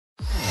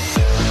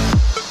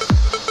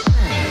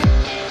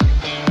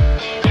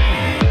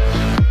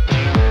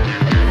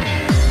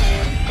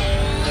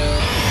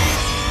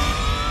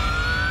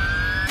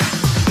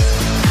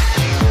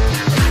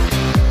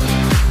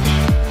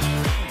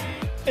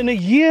a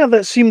year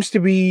that seems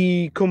to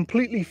be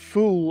completely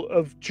full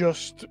of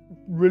just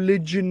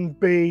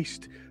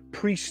religion-based,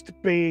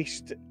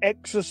 priest-based,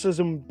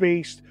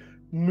 exorcism-based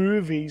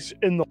movies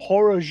in the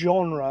horror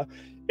genre,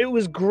 it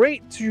was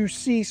great to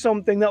see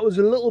something that was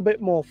a little bit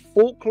more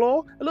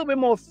folklore, a little bit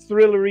more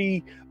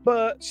thrillery,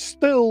 but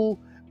still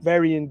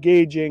very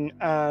engaging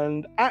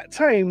and at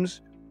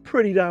times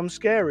pretty damn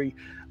scary.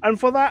 And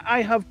for that,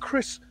 I have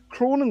Chris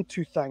Cronin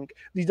to thank,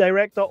 the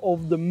director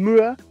of The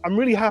Moor. I'm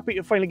really happy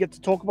to finally get to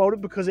talk about it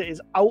because it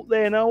is out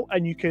there now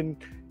and you can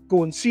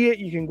go and see it,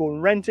 you can go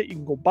and rent it, you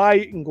can go buy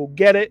it, you can go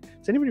get it.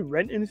 Does anybody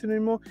rent anything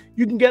anymore?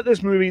 You can get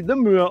this movie, The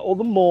Moor or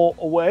The Moor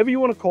or whatever you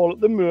want to call it,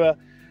 The Moor.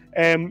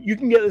 You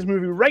can get this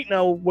movie right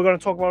now. We're going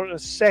to talk about it in a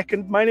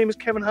second. My name is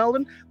Kevin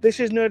Halden. This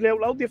is Nerdly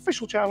Out Loud, the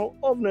official channel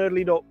of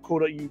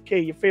nerdly.co.uk,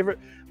 your favourite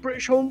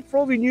British home for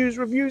all of your news,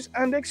 reviews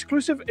and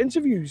exclusive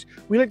interviews.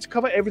 We like to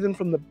cover everything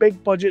from the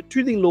big budget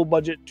to the low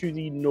budget to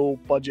the no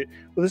budget,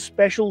 with a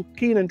special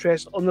keen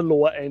interest on the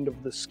lower end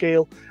of the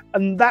scale.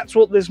 And that's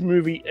what this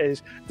movie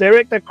is.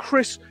 Director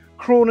Chris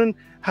Cronin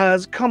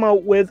has come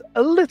out with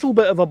a little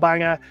bit of a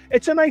banger.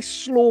 It's a nice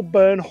slow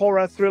burn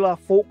horror thriller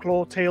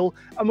folklore tale,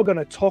 and we're going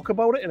to talk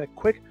about it in a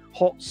quick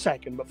hot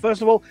second. But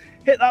first of all,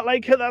 hit that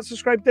like, hit that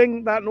subscribe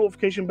ding, that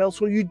notification bell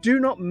so you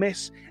do not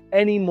miss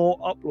any more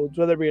uploads,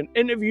 whether it be an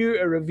interview,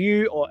 a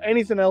review, or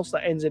anything else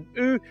that ends in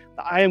ooh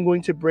that I am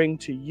going to bring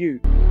to you.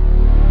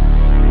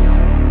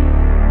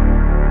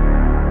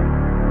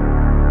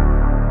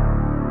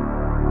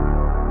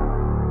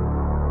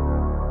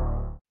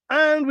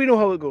 And we know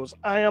how it goes.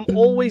 I am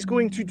always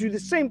going to do the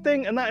same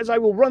thing, and that is I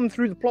will run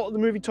through the plot of the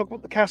movie, talk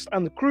about the cast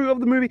and the crew of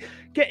the movie,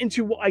 get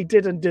into what I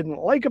did and didn't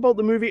like about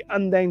the movie,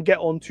 and then get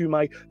on to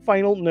my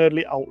final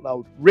Nerdly Out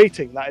Loud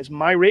rating. That is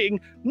my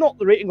rating, not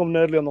the rating of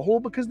Nerdly on the whole,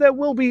 because there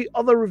will be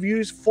other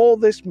reviews for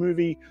this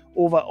movie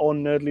over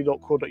on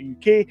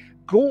nerdly.co.uk.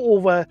 Go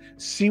over,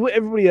 see what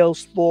everybody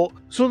else thought.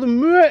 So The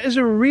Moor is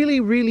a really,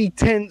 really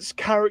tense,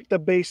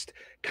 character-based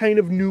kind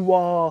of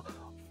noir,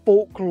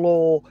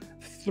 folklore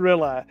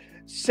thriller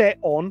set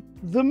on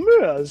the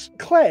Moors.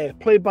 Claire,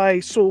 played by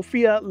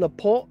Sophia La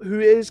Porta, who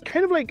is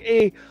kind of like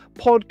a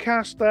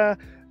podcaster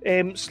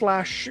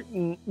slash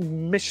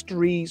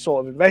mystery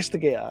sort of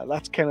investigator.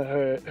 That's kind of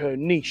her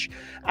niche.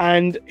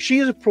 And she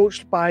is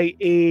approached by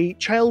a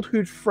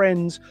childhood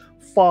friend's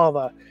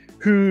father,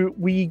 who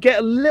we get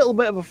a little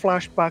bit of a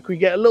flashback. We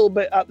get a little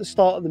bit at the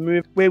start of the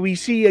movie where we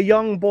see a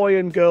young boy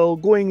and girl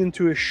going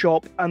into a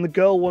shop, and the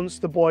girl wants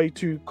the boy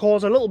to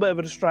cause a little bit of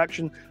a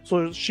distraction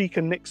so that she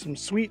can nick some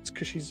sweets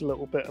because she's a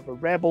little bit of a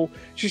rebel.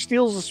 She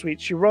steals the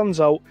sweets, she runs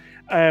out.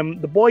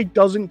 The boy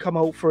doesn't come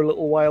out for a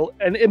little while,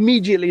 and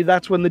immediately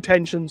that's when the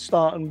tension's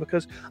starting,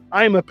 because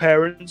I'm a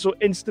parent, so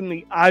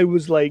instantly I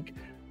was like,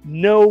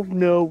 no,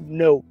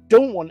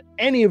 don't want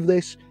any of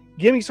this.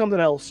 Give me something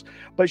else.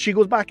 But she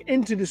goes back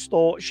into the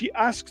store. She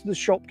asks the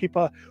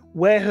shopkeeper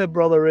where her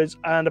brother is,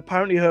 and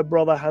apparently her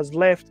brother has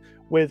left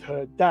with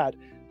her dad.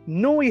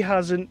 No, he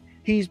hasn't.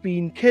 He's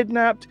been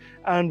kidnapped,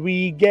 and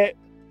we get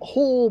a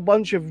whole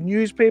bunch of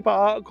newspaper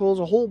articles,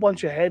 a whole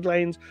bunch of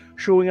headlines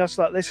showing us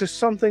that this is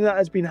something that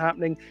has been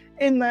happening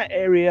in that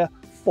area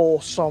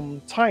for some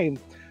time.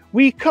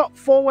 We cut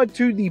forward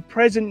to the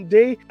present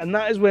day, and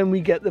that is when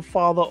we get the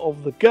father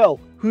of the girl,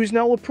 who's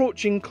now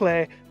approaching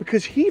Claire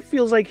because he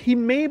feels like he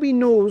maybe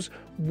knows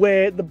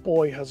where the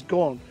boy has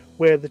gone,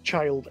 where the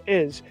child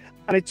is,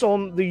 and it's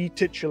on the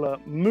titular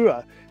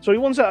moor. So he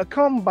wants her to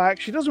come back.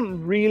 She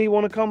doesn't really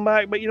want to come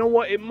back, but you know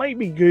what? It might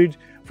be good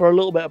for a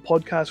little bit of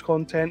podcast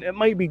content. It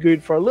might be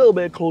good for a little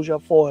bit of closure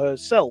for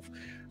herself.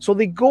 So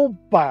they go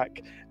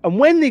back, and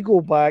when they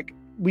go back,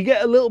 we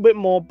get a little bit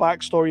more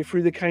backstory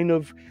through the kind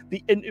of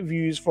the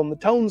interviews from the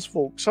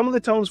townsfolk. Some of the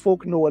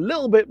townsfolk know a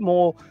little bit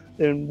more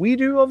than we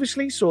do,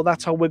 obviously, so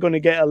that's how we're going to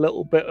get a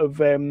little bit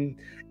of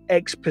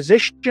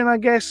exposition, I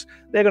guess.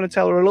 They're going to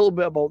tell her a little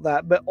bit about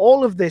that, but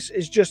all of this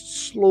is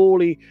just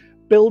slowly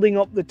building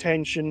up the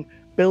tension,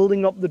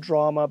 building up the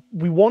drama.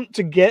 We want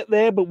to get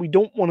there, but we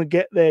don't want to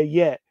get there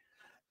yet.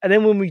 And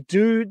then when we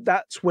do,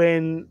 that's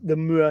when the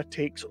Moor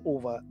takes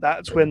over.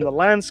 That's when the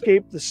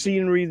landscape, the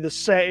scenery, the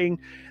setting,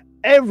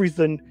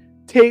 everything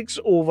takes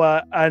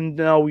over, and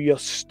now you're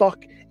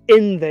stuck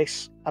in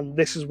this, and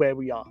this is where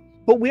we are.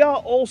 But we are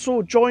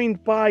also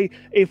joined by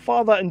a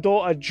father and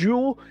daughter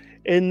duo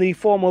in the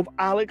form of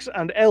Alex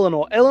and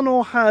Eleanor.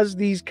 Eleanor has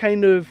these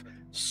kind of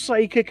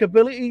psychic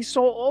abilities,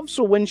 sort of,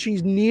 so when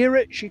she's near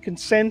it, she can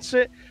sense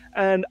it.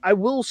 And I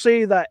will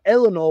say that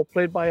Eleanor,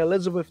 played by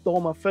Elizabeth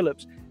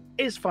Dormer-Phillips,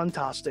 is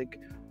fantastic.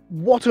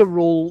 What a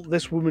role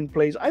this woman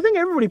plays. I think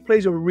everybody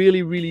plays a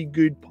really, really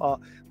good part,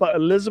 but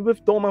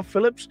Elizabeth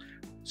Dormer-Phillips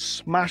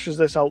smashes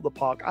this out the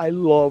park. I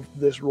loved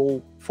this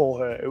role for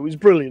her. It was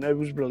brilliant. It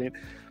was brilliant.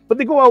 But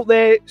they go out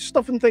there,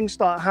 stuff and things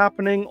start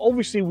happening.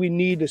 Obviously, we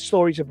need a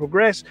story to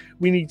progress.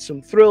 We need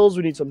some thrills.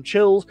 We need some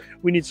chills.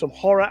 We need some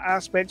horror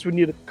aspects. We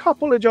need a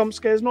couple of jump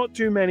scares, not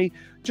too many,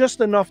 just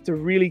enough to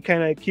really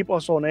kind of keep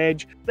us on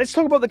edge. Let's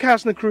talk about the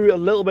cast and the crew a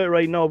little bit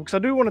right now, because I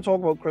do want to talk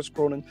about Chris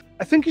Cronin.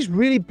 I think he's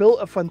really built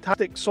a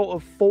fantastic sort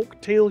of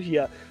folk tale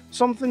here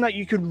something that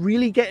you could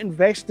really get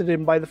invested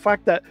in by the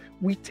fact that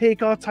we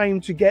take our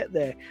time to get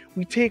there.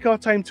 We take our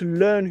time to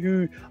learn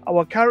who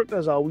our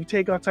characters are. We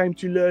take our time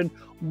to learn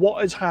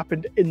what has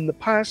happened in the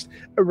past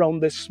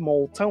around this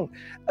small town.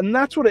 And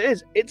that's what it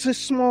is. It's a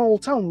small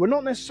town. We're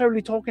not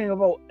necessarily talking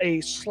about a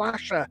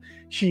slasher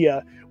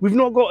here. We've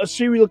not got a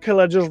serial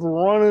killer just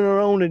running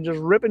around and just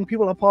ripping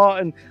people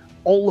apart and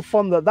all the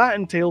fun that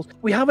entails.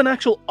 We have an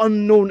actual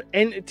unknown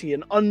entity,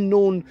 an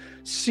unknown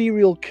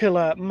serial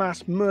killer,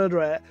 mass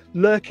murderer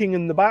lurking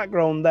in the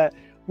background that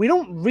we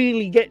don't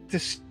really get to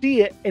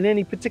see it in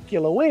any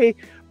particular way,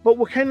 but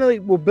we're kind of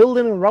like, we're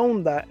building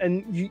around that,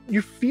 and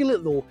you feel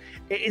it though.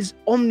 It is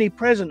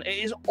omnipresent.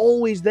 It is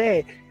always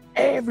there.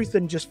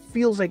 Everything just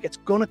feels like it's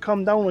gonna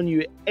come down on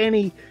you at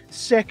any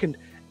second,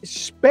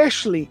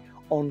 especially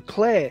on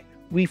Claire.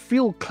 We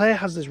feel Claire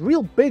has this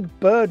real big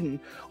burden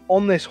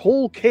on this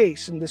whole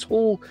case and this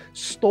whole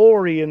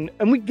story, and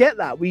we get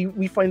that.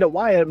 We find out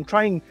why. I'm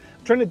trying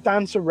to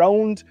dance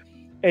around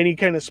any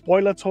kind of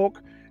spoiler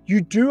talk.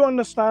 You do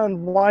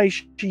understand why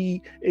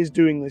she is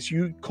doing this.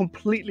 You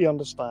completely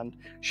understand.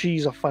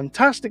 She's a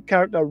fantastic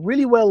character,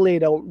 really well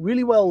laid out,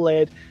 really well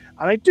led,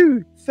 and I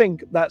do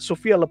think that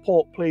Sophia La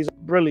Porta plays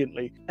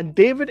brilliantly. And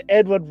David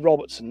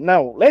Edward-Robertson.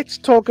 Now, let's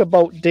talk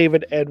about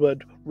David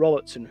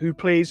Edward-Robertson, who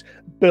plays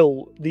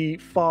Bill, the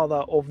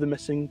father of the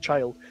missing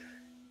child.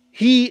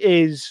 He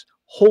is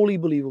wholly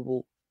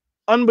believable,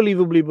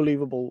 unbelievably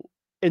believable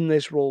in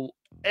this role.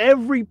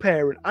 Every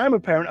parent, I'm a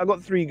parent, I've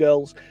got 3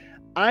 girls.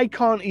 I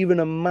can't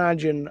even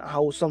imagine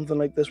how something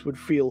like this would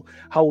feel,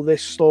 how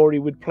this story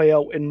would play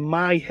out in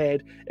my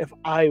head if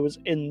I was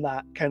in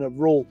that kind of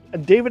role.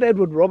 And David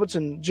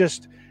Edward-Robertson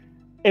just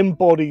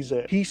embodies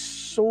it. He's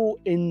so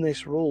in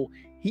this role.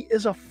 He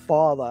is a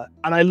father,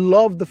 and I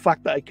love the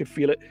fact that I could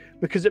feel it,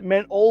 because it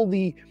meant all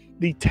the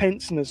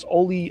tenseness,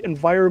 all the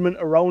environment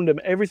around him,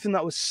 everything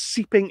that was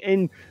seeping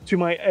in to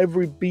my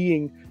every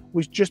being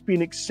was just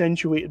being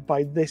accentuated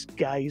by this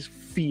guy's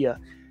fear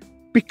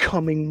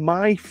becoming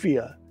my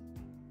fear.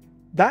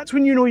 That's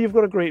when you know you've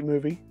got a great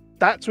movie.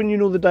 That's when you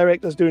know the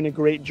director's doing a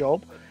great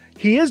job.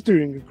 He is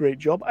doing a great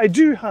job. I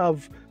do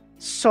have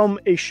some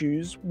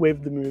issues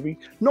with the movie.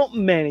 Not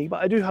many,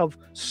 but I do have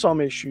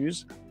some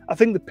issues. I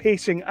think the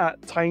pacing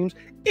at times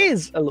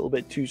is a little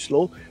bit too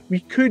slow. We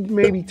could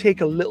maybe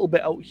take a little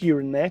bit out here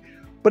and there,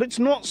 but it's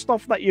not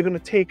stuff that you're going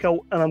to take out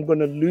and I'm going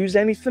to lose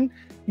anything.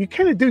 You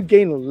kind of do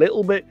gain a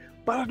little bit,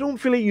 but I don't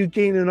feel like you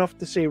gain enough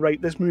to say, right,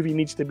 this movie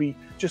needs to be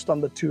just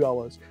under 2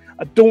 hours.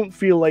 I don't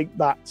feel like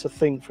that's a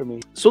thing for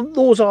me. So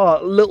those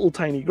are little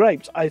tiny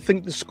gripes. I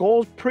think the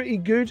score's pretty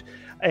good.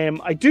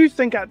 I do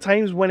think at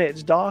times when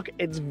it's dark,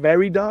 it's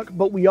very dark,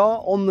 but we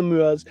are on the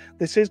moors.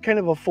 This is kind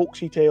of a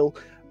folksy tale.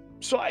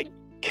 So I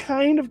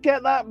kind of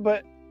get that,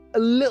 but a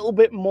little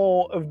bit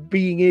more of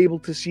being able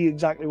to see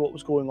exactly what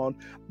was going on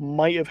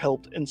might have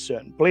helped in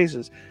certain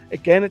places.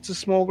 Again, it's a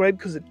small gripe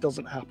because it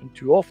doesn't happen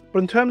too often. But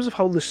in terms of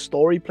how the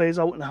story plays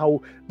out and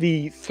how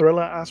the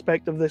thriller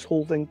aspect of this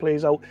whole thing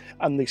plays out,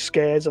 and the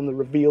scares and the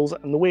reveals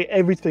and the way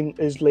everything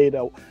is laid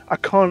out, I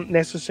can't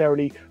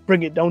necessarily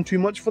bring it down too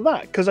much for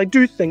that, because I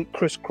do think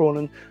Chris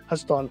Cronin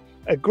has done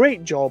a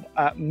great job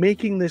at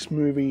making this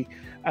movie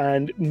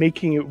and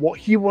making it what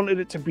he wanted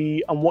it to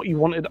be and what he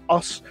wanted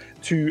us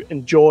to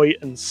enjoy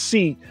and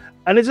see.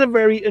 And it's a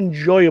very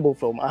enjoyable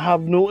film. I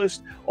have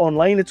noticed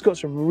online it's got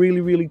some really,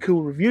 really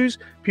cool reviews.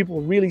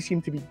 People really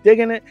seem to be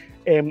digging it.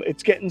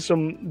 It's getting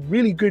some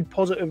really good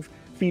positive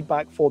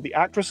feedback for the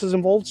actresses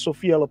involved,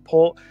 Sophia La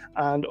Porta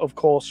and, of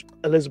course,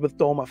 Elizabeth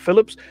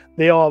Dormer-Phillips.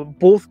 They are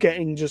both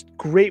getting just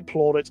great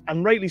plaudits,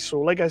 and rightly so.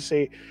 Like I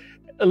say,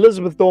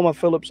 Elizabeth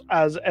Dormer-Phillips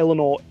as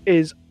Eleanor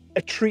is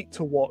a treat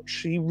to watch.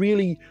 She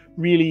really,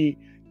 really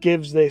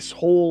gives this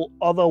whole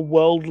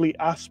otherworldly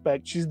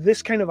aspect. She's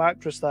this kind of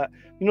actress that,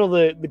 you know,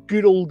 the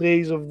good old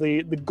days of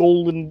the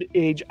golden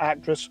age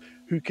actress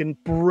who can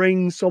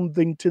bring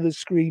something to the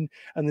screen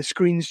and the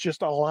screen's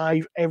just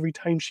alive every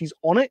time she's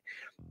on it.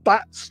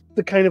 That's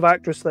the kind of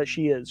actress that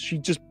she is. She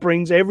just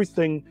brings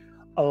everything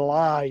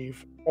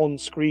alive on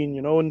screen,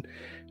 you know,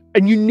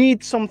 and you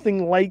need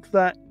something like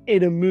that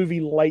in a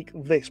movie like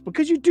this,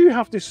 because you do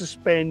have to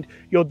suspend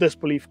your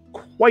disbelief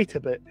quite a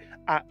bit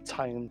at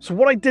times. So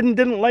what I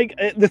didn't like,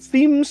 the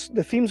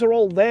themes are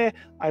all there.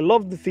 I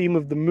love the theme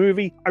of the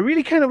movie. I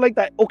really kind of like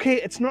that, okay,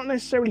 it's not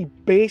necessarily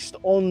based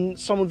on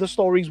some of the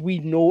stories we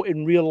know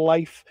in real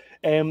life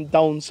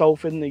down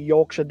south in the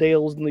Yorkshire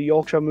Dales and the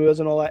Yorkshire Moors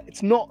and all that.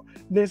 It's not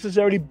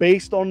necessarily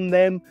based on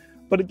them,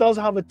 but it does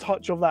have a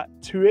touch of that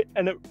to it,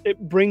 and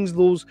it brings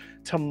those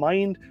to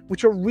mind,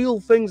 which are real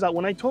things that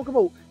when I talk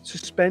about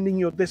suspending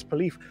your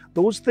disbelief,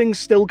 those things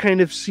still kind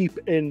of seep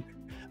in.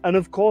 And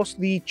of course,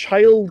 the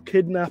child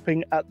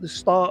kidnapping at the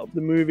start of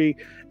the movie,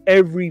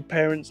 every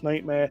parent's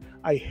nightmare.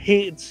 I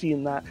hated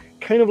seeing that.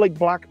 Kind of like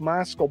Black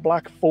Mask or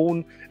Black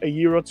Phone a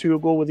year or two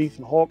ago with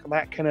Ethan Hawke.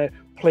 That kind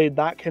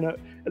of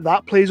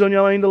that plays on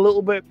your mind a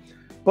little bit.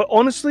 But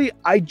honestly,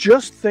 I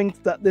just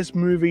think that this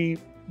movie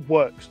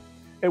works.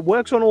 It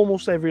works on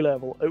almost every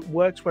level. It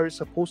works where it's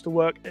supposed to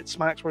work, it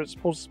smacks where it's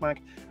supposed to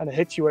smack, and it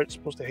hits you where it's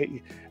supposed to hit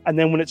you. And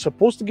then when it's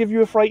supposed to give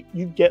you a fright,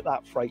 you get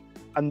that fright.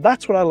 And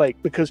that's what I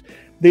like, because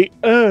they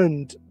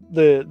earned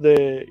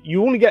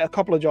you only get a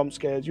couple of jump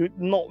scares,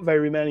 not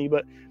very many,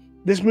 but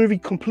this movie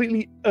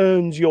completely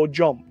earns your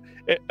jump.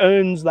 It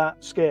earns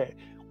that scare.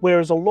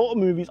 Whereas a lot of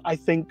movies, I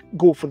think,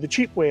 go for the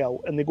cheap way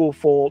out, and they go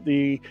for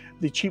the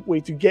cheap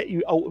way to get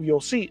you out of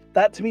your seat.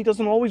 That, to me,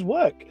 doesn't always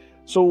work.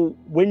 So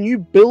when you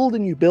build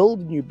and you build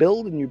and you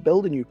build and you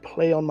build and you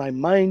play on my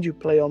mind, you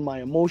play on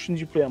my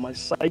emotions, you play on my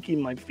psyche,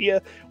 my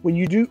fear, when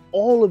you do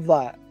all of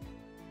that,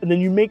 and then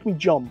you make me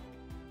jump,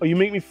 or you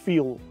make me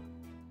feel,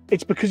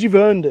 it's because you've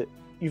earned it.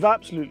 You've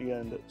absolutely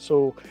earned it.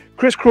 So,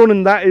 Chris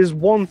Cronin, that is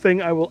one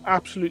thing I will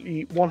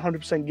absolutely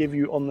 100% give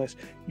you on this.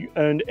 You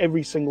earned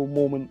every single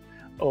moment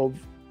of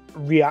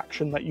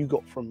reaction that you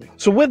got from me.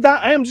 So with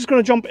that, I am just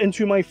going to jump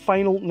into my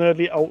final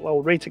Nerdly Out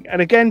Loud rating. And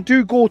again,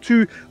 do go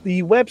to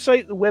the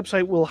website. The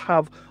website will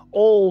have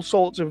all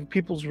sorts of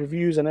people's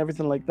reviews and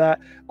everything like that.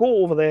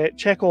 Go over there,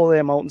 check all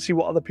them out and see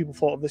what other people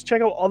thought of this.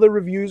 Check out other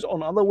reviews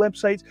on other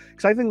websites,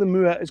 because I think the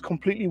Moor is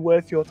completely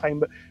worth your time,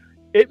 but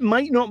it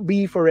might not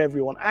be for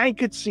everyone. I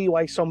could see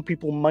why some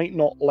people might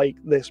not like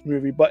this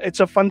movie, but it's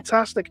a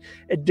fantastic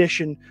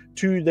addition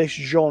to this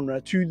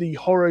genre, to the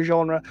horror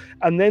genre,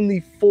 and then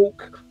the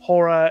folk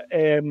horror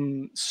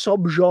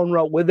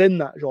subgenre within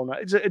that genre.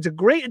 It's a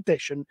great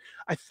addition.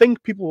 I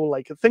think people will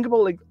like it. Think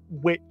about like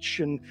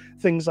Witch and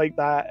things like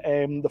that,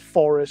 The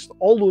Forest,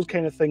 all those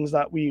kind of things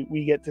that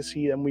we get to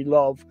see and we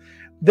love.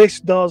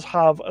 This does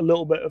have a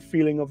little bit of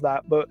feeling of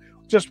that, but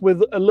just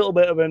with a little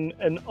bit of an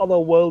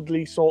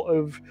otherworldly sort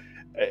of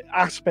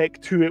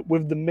aspect to it,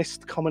 with the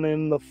mist coming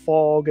in, the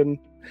fog and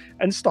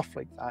stuff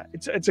like that.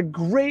 It's a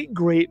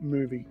great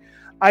movie.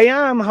 I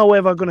am,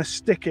 however, going to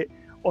stick it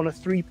on a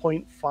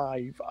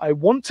 3.5. I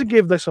want to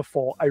give this a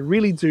 4, I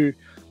really do,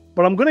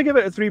 but I'm going to give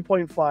it a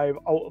 3.5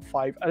 out of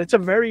 5, and it's a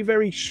very,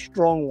 very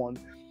strong one.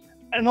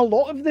 And a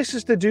lot of this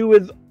is to do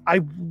with I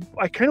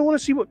kind of want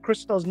to see what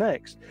Chris does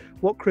next,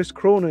 what Chris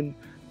Cronin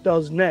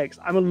does next.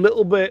 I'm a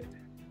little bit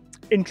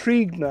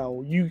intrigued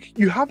now.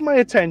 You have my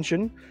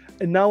attention,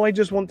 and now I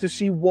just want to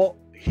see what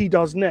he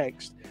does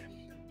next.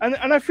 And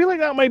I feel like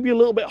that might be a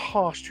little bit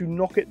harsh to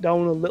knock it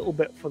down a little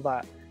bit for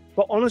that.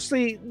 But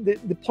honestly,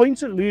 the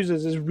points it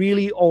loses is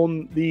really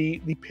on the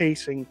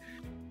pacing.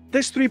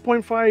 This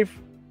 3.5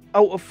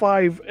 out of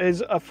 5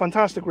 is a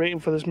fantastic rating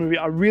for this movie.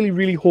 I really,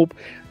 really hope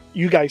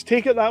you guys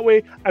take it that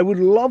way. I would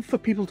love for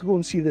people to go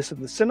and see this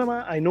in the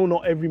cinema. I know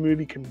not every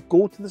movie can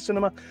go to the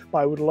cinema, but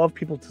I would love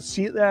people to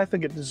see it there. I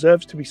think it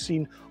deserves to be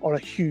seen on a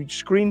huge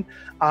screen.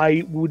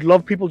 I would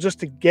love people just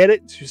to get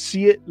it, to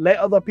see it, let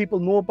other people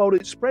know about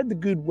it, spread the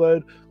good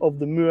word of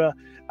the Moor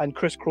and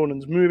Chris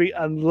Cronin's movie,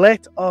 and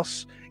let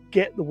us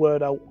get the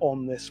word out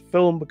on this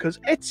film, because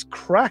it's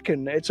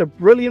cracking. It's a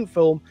brilliant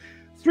film.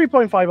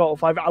 3.5 out of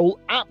 5. I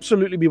will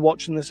absolutely be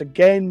watching this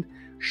again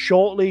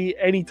shortly,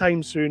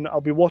 anytime soon. I'll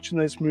be watching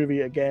this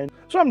movie again.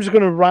 So I'm just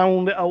going to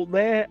round it out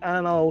there,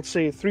 and I'll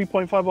say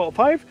 3.5 out of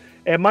 5.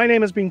 My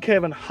name has been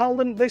Kevin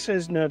Halden. This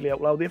is Nerdly Out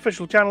Loud, the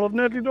official channel of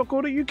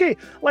nerdly.co.uk.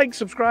 Like,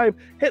 subscribe,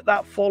 hit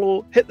that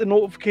follow, hit the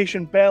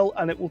notification bell,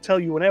 and it will tell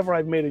you whenever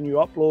I've made a new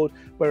upload,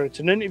 whether it's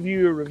an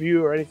interview, a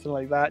review, or anything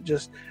like that.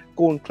 Just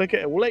go and click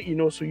it. It will let you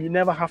know, so you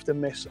never have to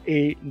miss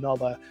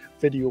another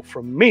video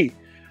from me.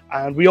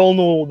 And we all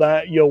know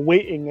that you're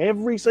waiting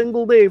every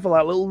single day for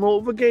that little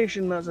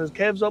notification that says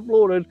Kev's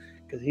uploaded,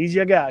 because he's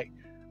your guy.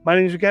 My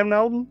name is Kevin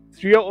Halden.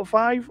 3 out of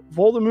 5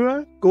 for the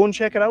Moor. Go and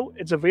check it out.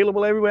 It's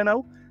available everywhere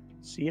now.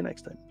 See you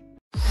next time.